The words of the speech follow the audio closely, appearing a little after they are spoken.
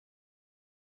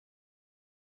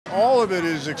All of it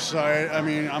is exciting. I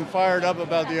mean, I'm fired up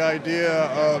about the idea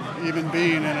of even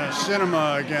being in a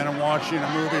cinema again and watching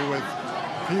a movie with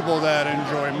people that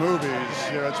enjoy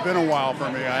movies. You know, it's been a while for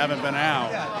me. I haven't been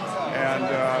out.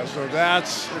 And so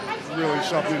that's really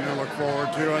something to look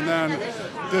forward to. And then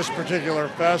this particular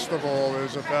festival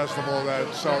is a festival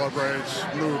that celebrates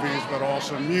movies, but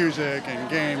also music and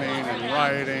gaming and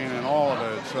writing and all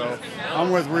of it. So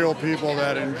I'm with real people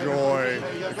that enjoy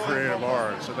the creative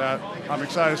arts. So that I'm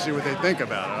excited to see what they think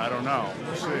about it. I don't know.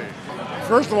 We'll see.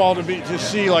 First of all, to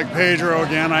see like Pedro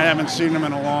again, I haven't seen him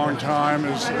in a long time,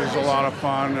 is a lot of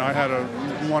fun. I had a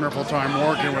wonderful time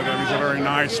working with him. He's a very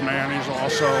nice man. He's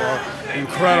also an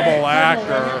incredible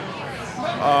actor.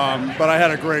 But I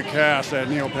had a great cast. I had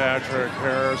Neil Patrick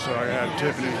Harris, I had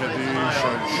Tiffany Haddish,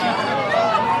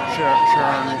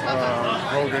 Sharon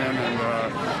Hogan,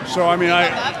 and so I mean,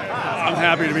 I'm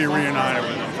happy to be reunited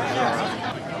with him for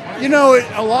sure. You know,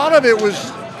 a lot of it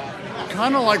was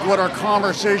kind of like what our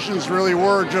conversations really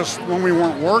were just when we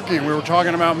weren't working. We were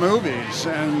talking about movies,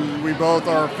 and we both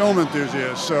are film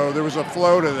enthusiasts, so there was a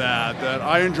flow to that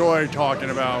I enjoy talking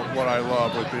about what I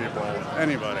love with people,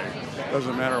 anybody.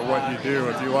 Doesn't matter what you do.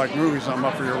 If you like movies, I'm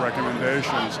up for your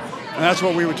recommendations. And that's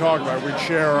what we would talk about. We'd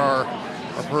share our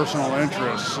personal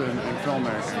interests in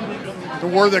filmmaking. The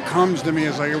word that comes to me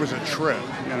is like it was a trip,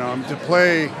 you know, to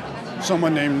play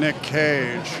someone named Nick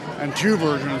Cage and two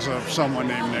versions of someone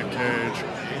named Nick Cage.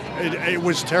 It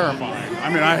was terrifying. I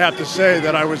mean, I have to say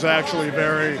that I was actually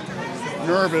very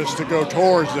nervous to go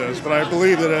towards this, but I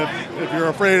believe that if you're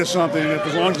afraid of something,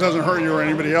 as long as it doesn't hurt you or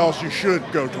anybody else, you should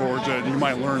go towards it and you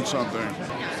might learn something.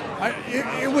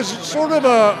 It was sort of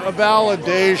a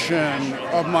validation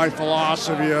of my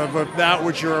philosophy of that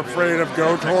which you're afraid of,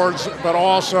 go towards, but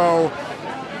also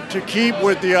to keep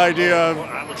with the idea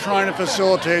of trying to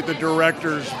facilitate the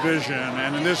director's vision.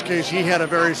 And in this case, he had a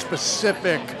very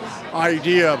specific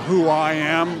idea of who I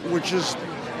am, which is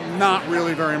not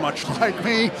really very much like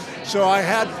me. So I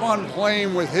had fun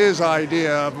playing with his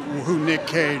idea of who Nick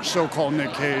Cage, so-called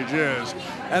Nick Cage, is.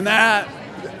 And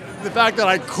the fact that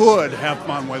I could have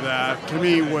fun with that, to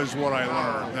me, was what I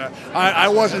learned. I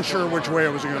wasn't sure which way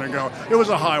it was going to go. It was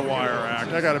a high wire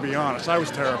act, I got to be honest. I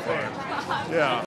was terrified. Yeah.